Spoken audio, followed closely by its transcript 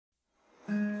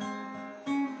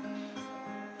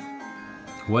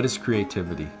What is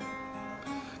creativity?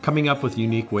 Coming up with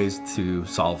unique ways to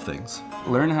solve things.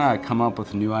 Learn how to come up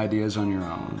with new ideas on your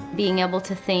own. Being able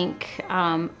to think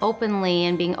openly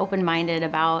and being open-minded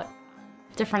about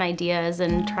different ideas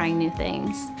and trying new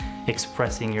things.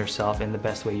 Expressing yourself in the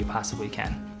best way you possibly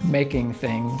can. Making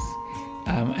things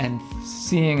and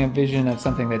seeing a vision of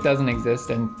something that doesn't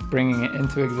exist and bringing it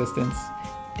into existence.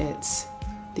 It's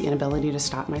the inability to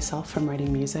stop myself from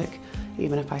writing music,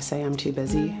 even if I say I'm too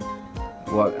busy.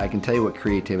 Well, I can tell you what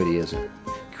creativity isn't.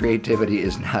 Creativity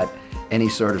is not any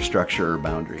sort of structure or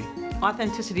boundary.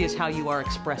 Authenticity is how you are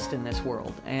expressed in this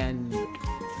world, and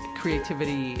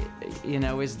creativity,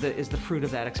 is the fruit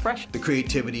of that expression. The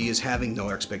creativity is having no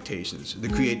expectations. The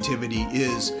creativity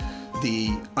is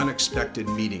the unexpected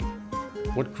meeting.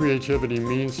 What creativity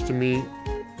means to me,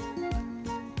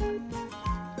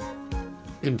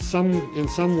 in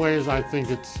some ways I think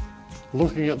it's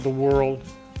looking at the world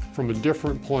from a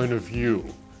different point of view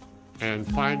and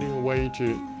finding a way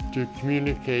to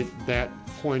communicate that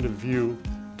point of view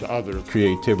to others.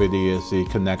 Creativity is the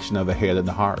connection of the head and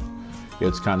the heart.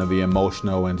 It's kind of the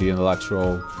emotional and the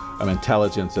intellectual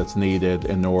intelligence that's needed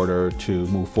in order to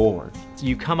move forward.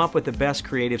 You come up with the best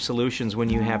creative solutions when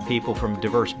you have people from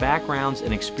diverse backgrounds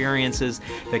and experiences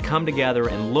that come together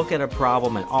and look at a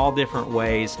problem in all different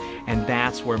ways, and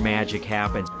that's where magic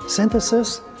happens.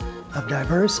 Synthesis of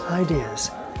diverse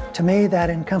ideas. To me, that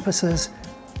encompasses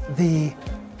the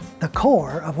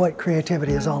core of what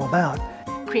creativity is all about.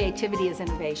 Creativity is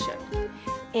innovation.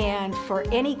 And for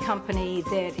any company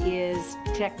that is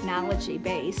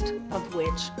technology-based, of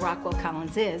which Rockwell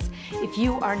Collins is, if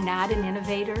you are not an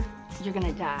innovator, you're going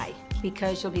to die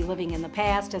because you'll be living in the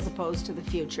past as opposed to the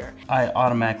future. I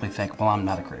automatically think, well, I'm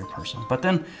not a creative person. But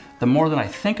then the more that I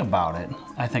think about it,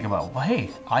 I think about, well, hey,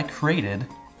 I created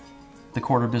the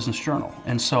Quarter Business Journal,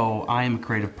 and so I am a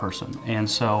creative person. And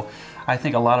so I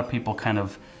think a lot of people kind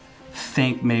of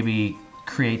think maybe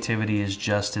creativity is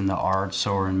just in the arts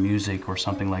or in music or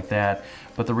something like that.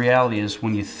 But the reality is,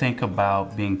 when you think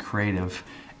about being creative,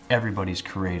 everybody's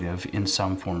creative in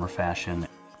some form or fashion.